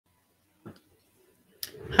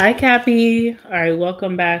Hi, Cappy. All right,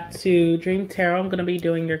 welcome back to Dream Tarot. I'm going to be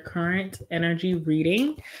doing your current energy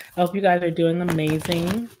reading. I hope you guys are doing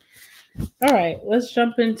amazing. All right, let's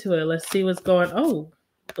jump into it. Let's see what's going.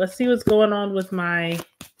 Let's see what's going on with my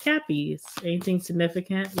Cappies. Anything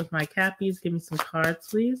significant with my Cappies? Give me some cards,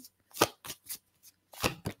 please.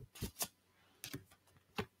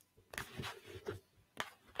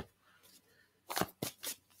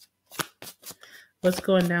 What's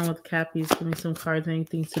going down with Cappies? Give me some cards.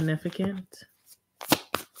 Anything significant?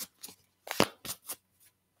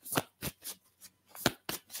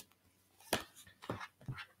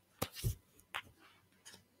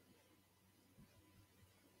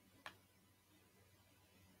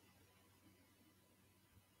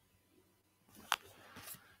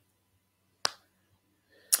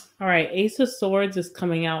 All right, Ace of Swords is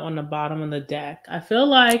coming out on the bottom of the deck. I feel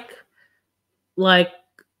like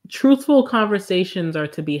truthful conversations are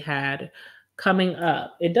to be had coming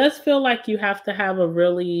up. It does feel like you have to have a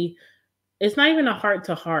really, it's not even a heart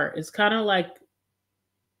to heart. It's kind of like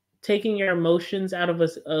taking your emotions out of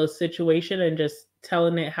a situation and just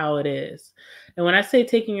telling it how it is. And when I say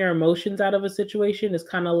taking your emotions out of a situation, it's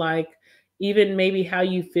kind of like even maybe how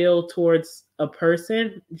you feel towards a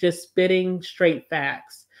person, just spitting straight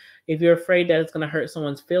facts. If you're afraid that it's going to hurt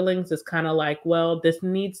someone's feelings, it's kind of like, well, this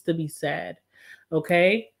needs to be said.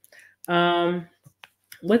 Okay. Um,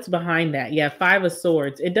 what's behind that? Yeah, Five of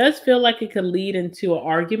Swords. It does feel like it could lead into an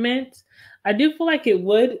argument. I do feel like it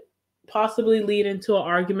would possibly lead into an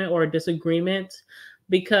argument or a disagreement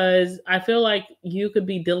because I feel like you could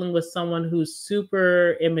be dealing with someone who's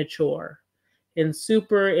super immature and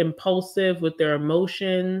super impulsive with their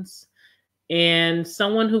emotions and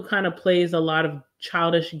someone who kind of plays a lot of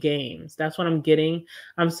childish games. That's what I'm getting.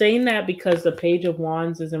 I'm saying that because the Page of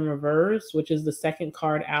Wands is in reverse, which is the second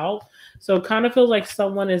card out. So it kind of feels like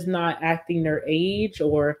someone is not acting their age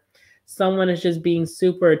or someone is just being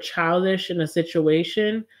super childish in a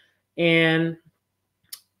situation. And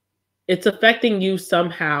it's affecting you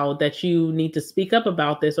somehow that you need to speak up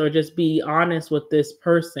about this or just be honest with this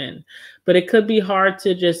person. But it could be hard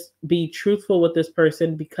to just be truthful with this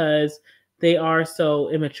person because they are so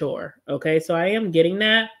immature. Okay, so I am getting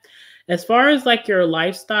that. As far as like your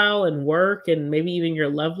lifestyle and work and maybe even your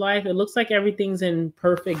love life, it looks like everything's in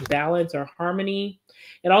perfect balance or harmony.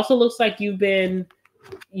 It also looks like you've been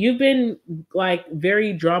like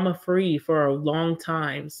very drama free for a long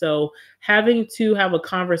time. So having to have a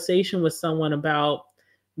conversation with someone about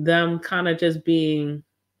them kind of just being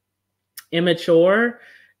immature,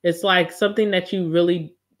 it's like something that you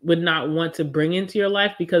really would not want to bring into your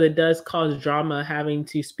life because it does cause drama having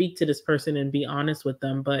to speak to this person and be honest with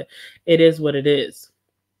them, but it is what it is.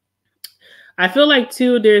 I feel like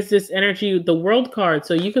too there's this energy, the world card.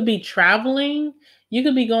 So you could be traveling, you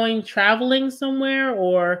could be going traveling somewhere,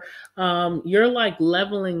 or you're like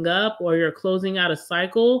leveling up, or you're closing out a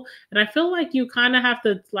cycle. And I feel like you kind of have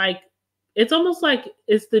to like. It's almost like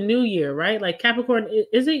it's the new year, right? Like Capricorn,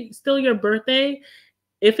 is it still your birthday?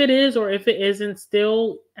 If it is, or if it isn't,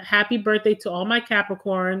 still happy birthday to all my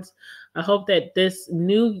Capricorns. I hope that this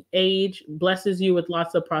new age blesses you with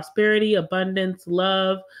lots of prosperity, abundance,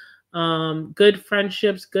 love, good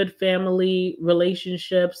friendships, good family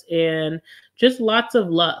relationships, and just lots of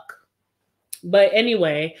luck. But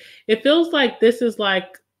anyway, it feels like this is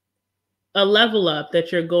like a level up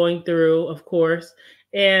that you're going through, of course,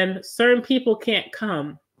 and certain people can't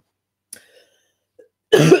come.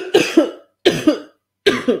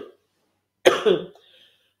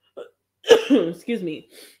 Excuse me.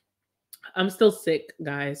 I'm still sick,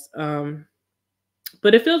 guys.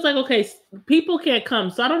 But it feels like okay, people can't come.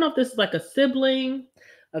 So I don't know if this is like a sibling,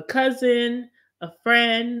 a cousin, a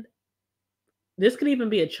friend. This could even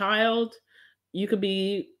be a child. You could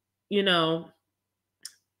be, you know,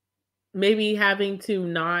 maybe having to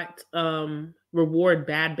not reward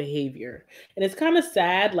bad behavior. And it's kind of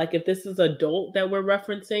sad, like if this is adult that we're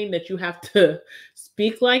referencing, that you have to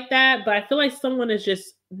speak like that. But I feel like someone is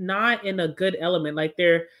just not in a good element. Like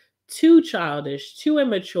they're too childish, too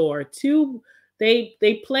immature, too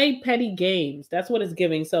they play petty games. That's what it's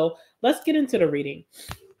giving. So let's get into the reading.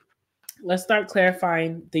 Let's start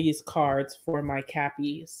clarifying these cards for my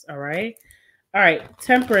Cappies. All right. All right.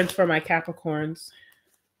 Temperance for my Capricorns.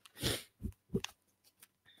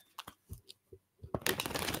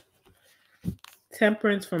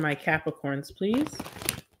 Temperance for my Capricorns, please.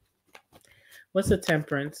 What's a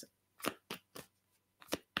temperance?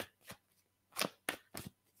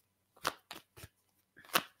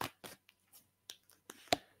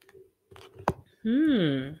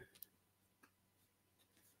 Hmm.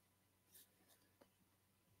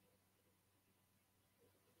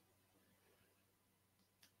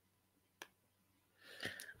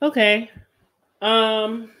 Okay.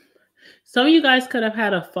 Um, some of you guys could have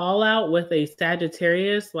had a fallout with a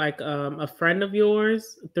Sagittarius, like a friend of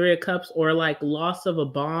yours, Three of Cups, or like loss of a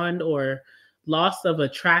bond or loss of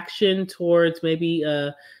attraction towards maybe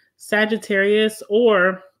a Sagittarius,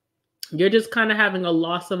 or you're just kind of having a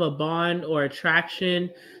loss of a bond or attraction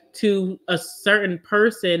to a certain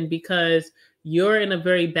person because you're in a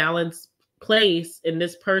very balanced place and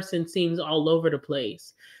this person seems all over the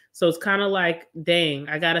place. So it's kind of like, dang,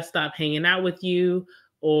 I got to stop hanging out with you,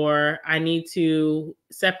 or I need to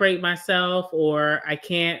separate myself, or I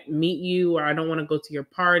can't meet you, or I don't want to go to your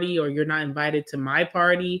party, or you're not invited to my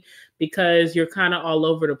party because you're kind of all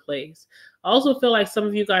over the place. I also feel like some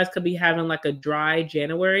of you guys could be having like a dry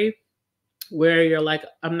January where you're like,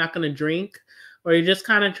 I'm not going to drink, or you're just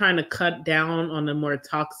kind of trying to cut down on the more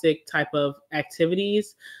toxic type of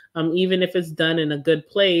activities. Even if it's done in a good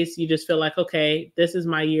place, you just feel like, okay, this is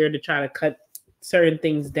my year to try to cut certain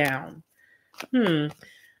things down.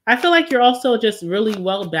 I feel like you're also just really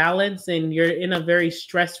well balanced and you're in a very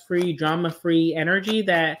stress free, drama free energy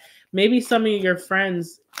that maybe some of your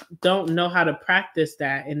friends don't know how to practice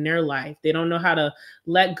that in their life. They don't know how to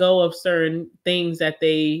let go of certain things that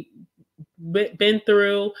they been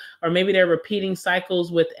through, or maybe they're repeating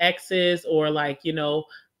cycles with exes, or like,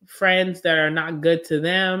 friends that are not good to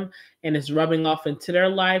them and it's rubbing off into their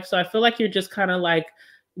life. So I feel like you're just kind of like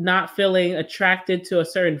not feeling attracted to a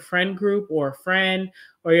certain friend group or a friend,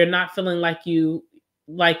 or you're not feeling like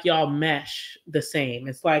y'all mesh the same.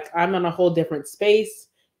 It's like I'm on a whole different space,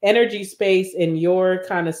 energy space, and you're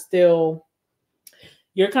kind of still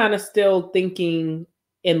thinking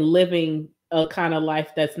and living a kind of life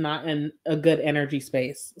that's not in a good energy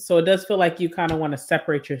space. So it does feel like you kind of want to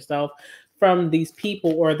separate yourself from these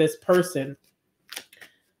people or this person.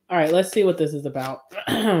 All right, let's see what this is about.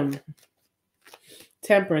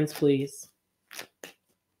 Temperance, please.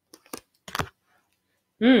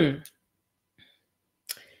 Yeah,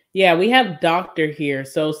 we have doctor here.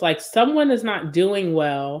 So it's like someone is not doing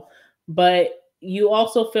well, but you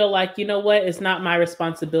also feel like, you know what, it's not my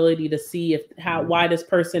responsibility to see if how why this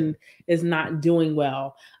person is not doing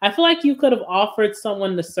well. I feel like you could have offered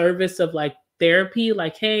someone the service of like therapy,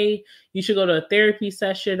 like, hey, you should go to a therapy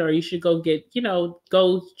session, or you should go get,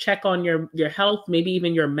 go check on your health, maybe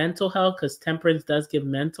even your mental health, because temperance does give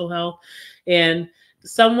mental health. And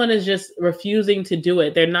someone is just refusing to do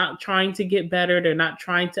it. They're not trying to get better. They're not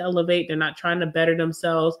trying to elevate. They're not trying to better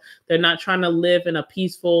themselves. They're not trying to live in a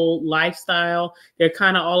peaceful lifestyle. They're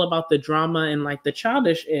kind of all about the drama and like the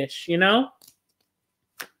childish ish,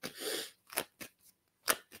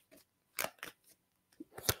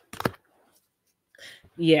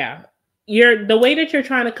 Yeah. The way that you're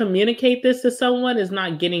trying to communicate this to someone is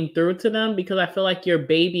not getting through to them, because I feel like you're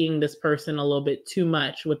babying this person a little bit too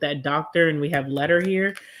much with that doctor, and we have letter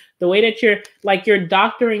here. The way that you're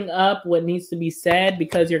doctoring up what needs to be said,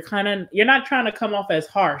 because you're not trying to come off as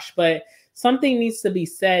harsh, but something needs to be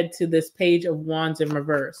said to this page of wands in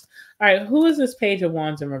reverse. All right, who is this page of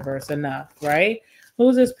wands in reverse? Enough, right? Who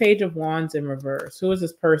is this page of wands in reverse? Who is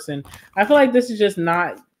this person? I feel like this is just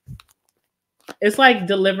not, it's like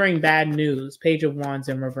delivering bad news. Page of wands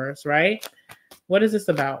in reverse, right? What is this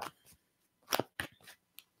about?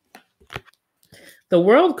 The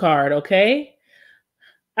world card, okay?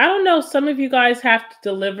 I don't know. Some of you guys have to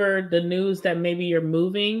deliver the news that maybe you're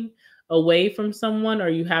moving away from someone, or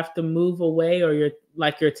you have to move away, or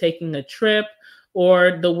you're taking a trip,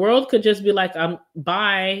 or the world could just be like, I'm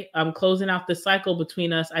closing out the cycle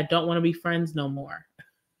between us. I don't want to be friends no more.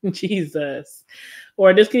 Jesus.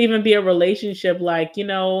 Or this could even be a relationship like,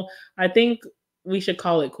 I think we should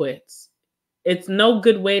call it quits. It's no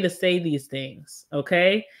good way to say these things,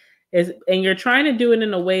 okay? And you're trying to do it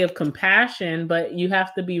in a way of compassion, but you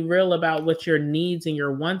have to be real about what your needs and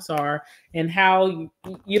your wants are, and how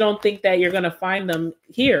you don't think that you're going to find them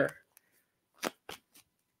here.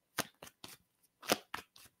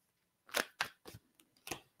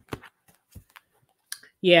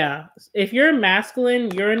 Yeah. If you're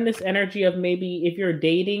masculine, you're in this energy of maybe if you're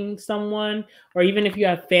dating someone, or even if you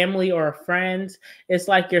have family or friends, it's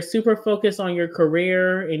like you're super focused on your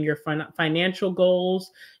career and your financial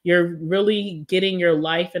goals. You're really getting your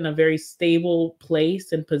life in a very stable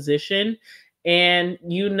place and position. And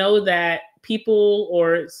you know that people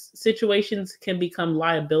or situations can become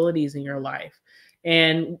liabilities in your life.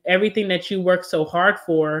 And everything that you work so hard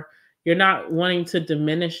for, you're not wanting to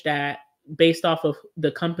diminish that based off of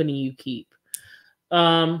the company you keep.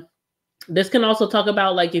 This can also talk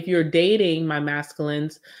about like if you're dating my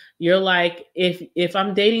masculines, You're like, if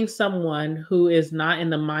I'm dating someone who is not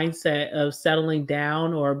in the mindset of settling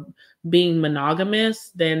down or being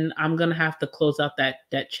monogamous, then I'm gonna have to close out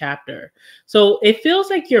that chapter. So it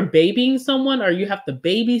feels like you're babying someone or you have to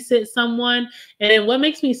babysit someone. And then what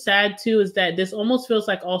makes me sad too is that this almost feels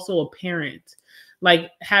like also a parent,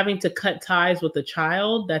 like having to cut ties with a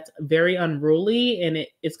child. That's very unruly and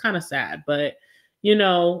it's kind of sad, but you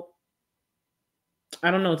know,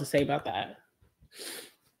 I don't know what to say about that.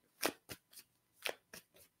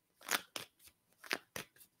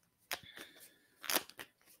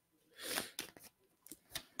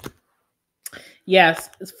 Yes,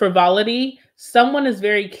 frivolity. Someone is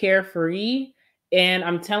very carefree. And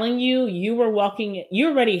I'm telling you, you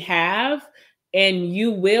already have, and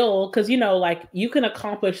you will, because like you can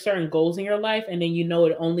accomplish certain goals in your life, and then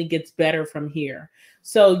it only gets better from here.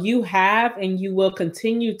 So you have, and you will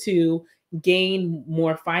continue to gain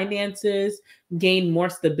more finances, gain more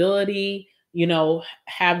stability,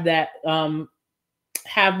 have that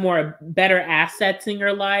have more better assets in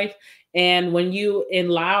your life. And when you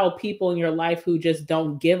allow people in your life who just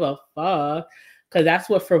don't give a fuck, because that's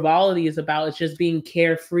what frivolity is about, it's just being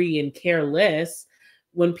carefree and careless.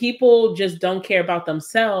 When people just don't care about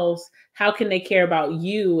themselves, how can they care about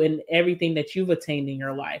you and everything that you've attained in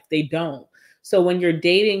your life? They don't. So when you're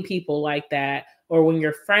dating people like that, or when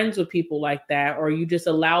you're friends with people like that, or you just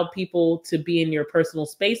allow people to be in your personal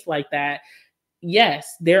space like that,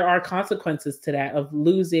 yes, there are consequences to that, of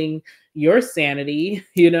losing your sanity,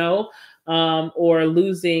 or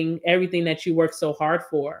losing everything that you worked so hard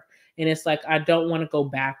for. And it's like, I don't want to go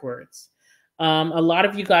backwards. A lot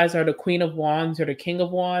of you guys are the Queen of Wands or the King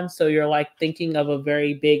of Wands. So you're like thinking of a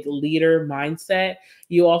very big leader mindset.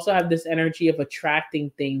 You also have this energy of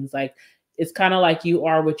attracting things. Like it's kind of like you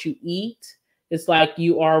are what you eat. It's like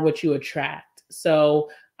you are what you attract. So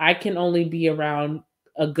I can only be around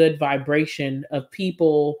a good vibration of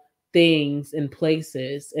people, things, and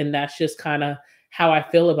places. And that's just kind of how I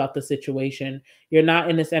feel about the situation. You're not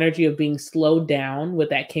in this energy of being slowed down with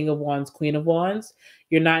that King of Wands, Queen of Wands.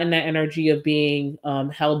 You're not in that energy of being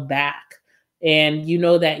held back. And you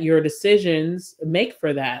know that your decisions make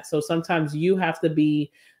for that. So sometimes you have to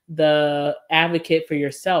be the advocate for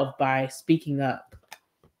yourself by speaking up.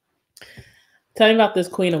 Tell me about this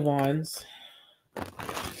Queen of Wands.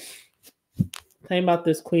 Tell me about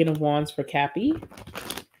this Queen of Wands for Cappy.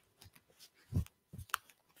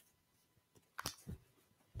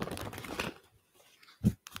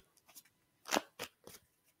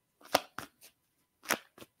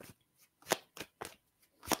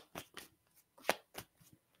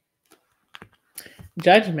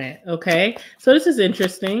 Judgment. Okay. So this is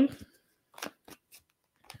interesting.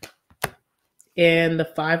 And the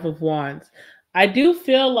Five of Wands. I do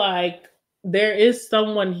feel like there is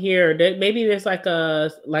someone here that maybe there's like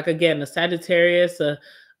again, a Sagittarius,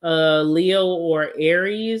 a Leo or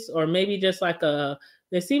Aries, or maybe just like there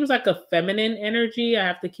seems like a feminine energy. I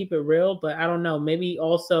have to keep it real, but I don't know. Maybe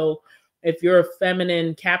also if you're a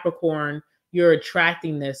feminine Capricorn, you're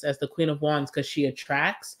attracting this as the Queen of Wands because she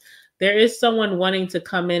attracts. There is someone wanting to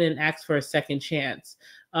come in and ask for a second chance.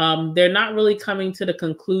 They're not really coming to the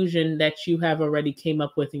conclusion that you have already came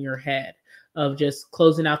up with in your head of just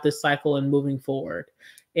closing out this cycle and moving forward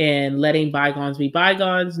and letting bygones be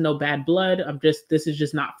bygones. No bad blood. This is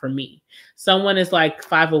just not for me. Someone is like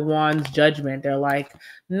Five of Wands, Judgment. They're like,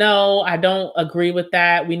 no, I don't agree with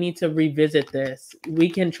that. We need to revisit this. We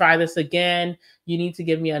can try this again. You need to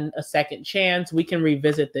give me a second chance. We can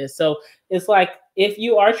revisit this. So it's like, if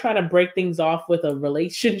you are trying to break things off with a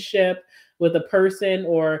relationship, with a person,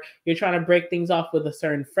 or you're trying to break things off with a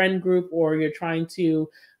certain friend group, or you're trying to,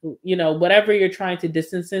 whatever you're trying to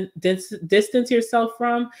distance yourself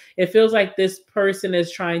from, it feels like this person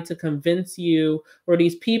is trying to convince you, or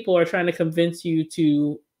these people are trying to convince you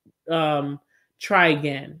to try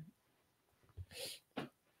again.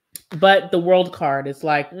 But the World card is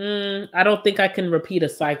like, I don't think I can repeat a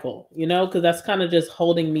cycle, because that's kind of just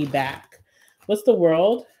holding me back. What's the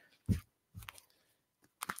World?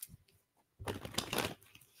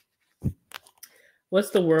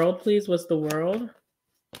 What's the World, please? What's the World?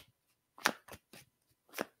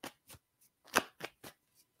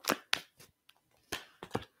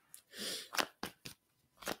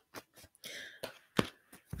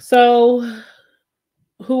 So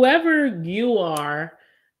whoever you are,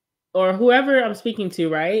 or whoever I'm speaking to,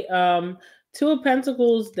 right? Two of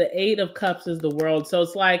Pentacles, the Eight of Cups is the World. So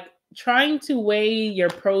it's like trying to weigh your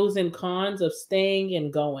pros and cons of staying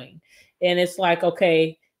and going. And it's like,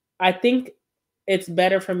 okay, I think it's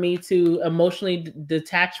better for me to emotionally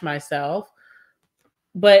detach myself,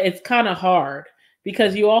 but it's kind of hard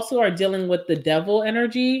because you also are dealing with the Devil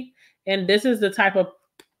energy. And this is the type of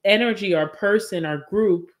energy or person or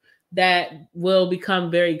group that will become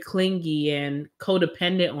very clingy and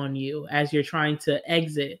codependent on you as you're trying to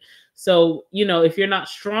exit. So, if you're not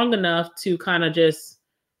strong enough to kind of just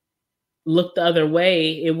look the other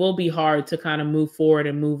way, it will be hard to kind of move forward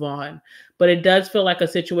and move on. But it does feel like a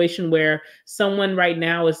situation where someone right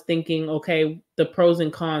now is thinking, okay, the pros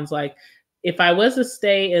and cons. Like, if I was to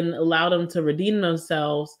stay and allow them to redeem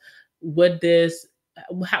themselves, would this,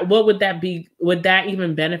 what would that be? Would that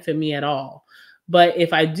even benefit me at all? But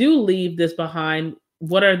if I do leave this behind,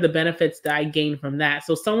 what are the benefits that I gain from that?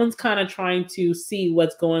 So someone's kind of trying to see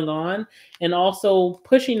what's going on and also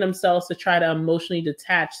pushing themselves to try to emotionally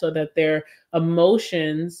detach so that their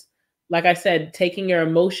emotions, like I said, taking your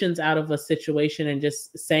emotions out of a situation and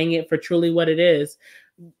just saying it for truly what it is,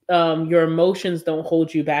 your emotions don't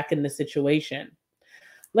hold you back in the situation.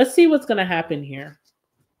 Let's see what's going to happen here.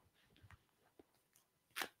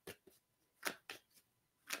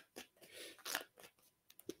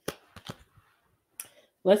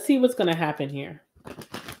 Let's see what's going to happen here.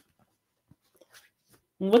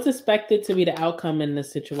 What's expected to be the outcome in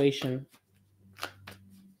this situation?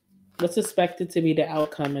 What's expected to be the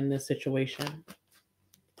outcome in this situation?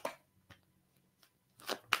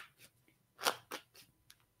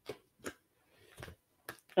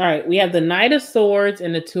 All right, we have the Knight of Swords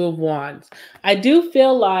and the Two of Wands. I do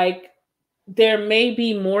feel like there may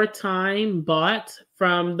be more time bought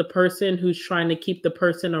from the person who's trying to keep the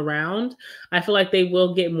person around. I feel like they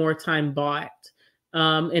will get more time bought.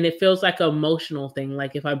 And it feels like an emotional thing.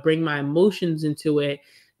 Like if I bring my emotions into it,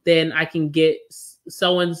 then I can get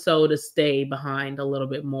so and so to stay behind a little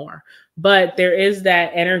bit more. But there is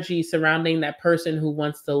that energy surrounding that person who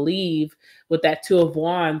wants to leave with that Two of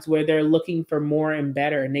Wands where they're looking for more and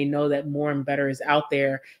better. And they know that more and better is out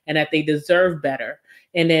there and that they deserve better.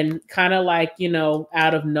 And then kind of like,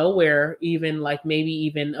 out of nowhere, even like maybe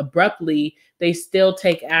even abruptly, they still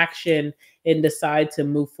take action and decide to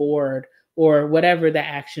move forward or whatever the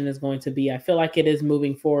action is going to be. I feel like it is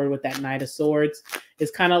moving forward with that Knight of Swords.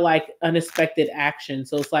 It's kind of like unexpected action.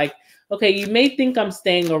 So it's like, okay, you may think I'm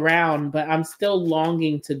staying around, but I'm still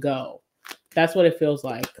longing to go. That's what it feels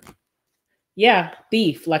like. Yeah,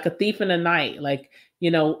 thief, like a thief in the night. Like,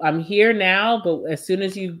 I'm here now, but as soon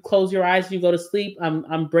as you close your eyes, you go to sleep,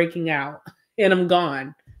 I'm breaking out and I'm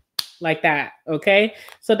gone. Like that. Okay?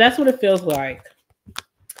 So that's what it feels like.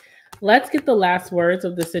 Let's get the last words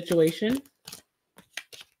of the situation.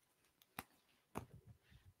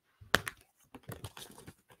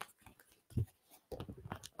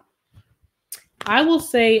 I will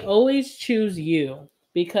say always choose you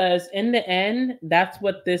because in the end, that's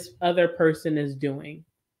what this other person is doing,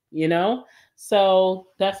 you know? So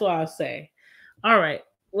that's what I'll say. All right,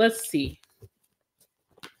 let's see.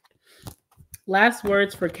 Last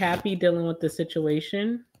words for Cappy dealing with the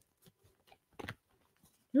situation.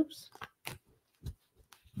 Oops.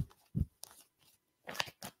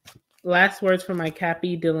 Last words for my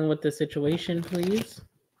Cappy dealing with the situation, please.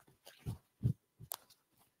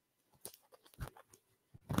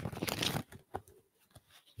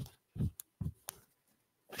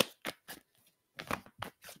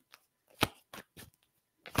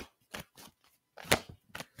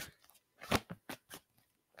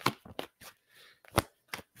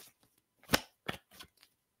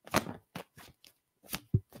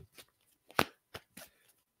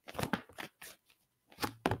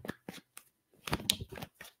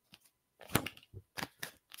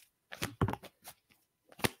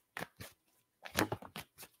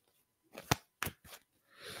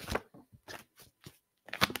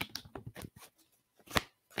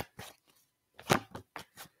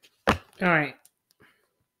 All right.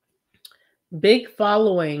 Big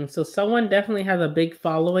following. So someone definitely has a big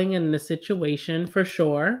following in the situation for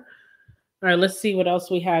sure. All right, let's see what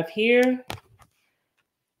else we have here.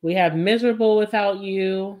 We have miserable without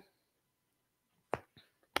you.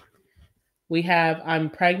 We have I'm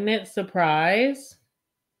pregnant, surprise.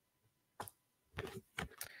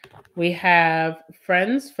 We have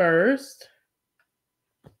friends first.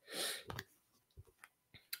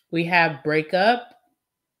 We have breakup.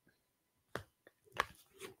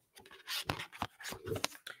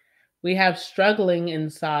 We have struggling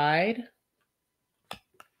inside.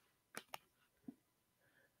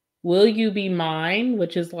 Will you be mine,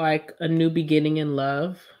 which is like a new beginning in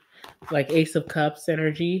love, like Ace of Cups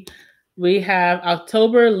energy. We have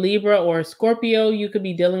October, Libra, or Scorpio. You could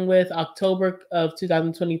be dealing with October of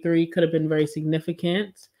 2023 could have been very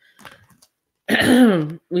significant.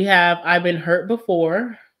 We have I've been hurt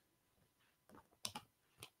before.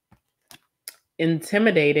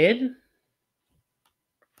 Intimidated.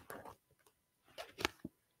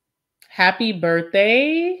 Happy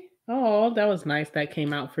birthday. Oh, that was nice. That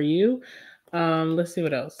came out for you. Let's see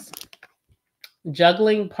what else.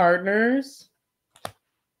 Juggling partners.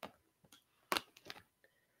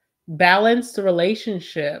 Balanced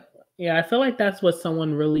relationship. Yeah, I feel like that's what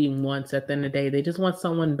someone really wants at the end of the day. They just want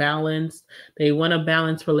someone balanced. They want a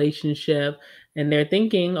balanced relationship. And they're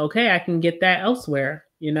thinking, okay, I can get that elsewhere,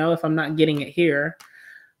 if I'm not getting it here.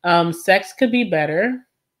 Sex could be better.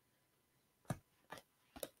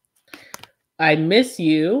 I miss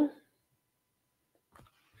you.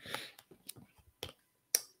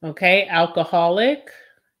 Okay, alcoholic.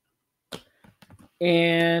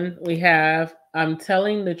 And we have I'm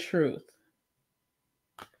telling the truth.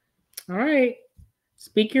 All right.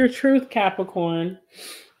 Speak your truth, Capricorn.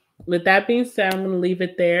 With that being said, I'm going to leave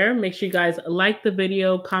it there. Make sure you guys like the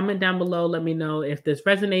video, comment down below. Let me know if this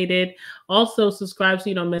resonated. Also, subscribe so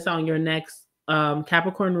you don't miss out on your next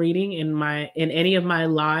Capricorn reading in any of my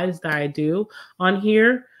lives that I do on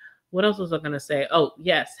here. What else was I going to say? Oh,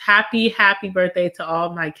 yes. Happy birthday to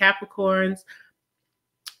all my Capricorns.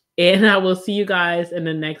 And I will see you guys in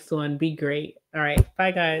the next one. Be great. All right.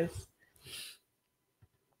 Bye, guys.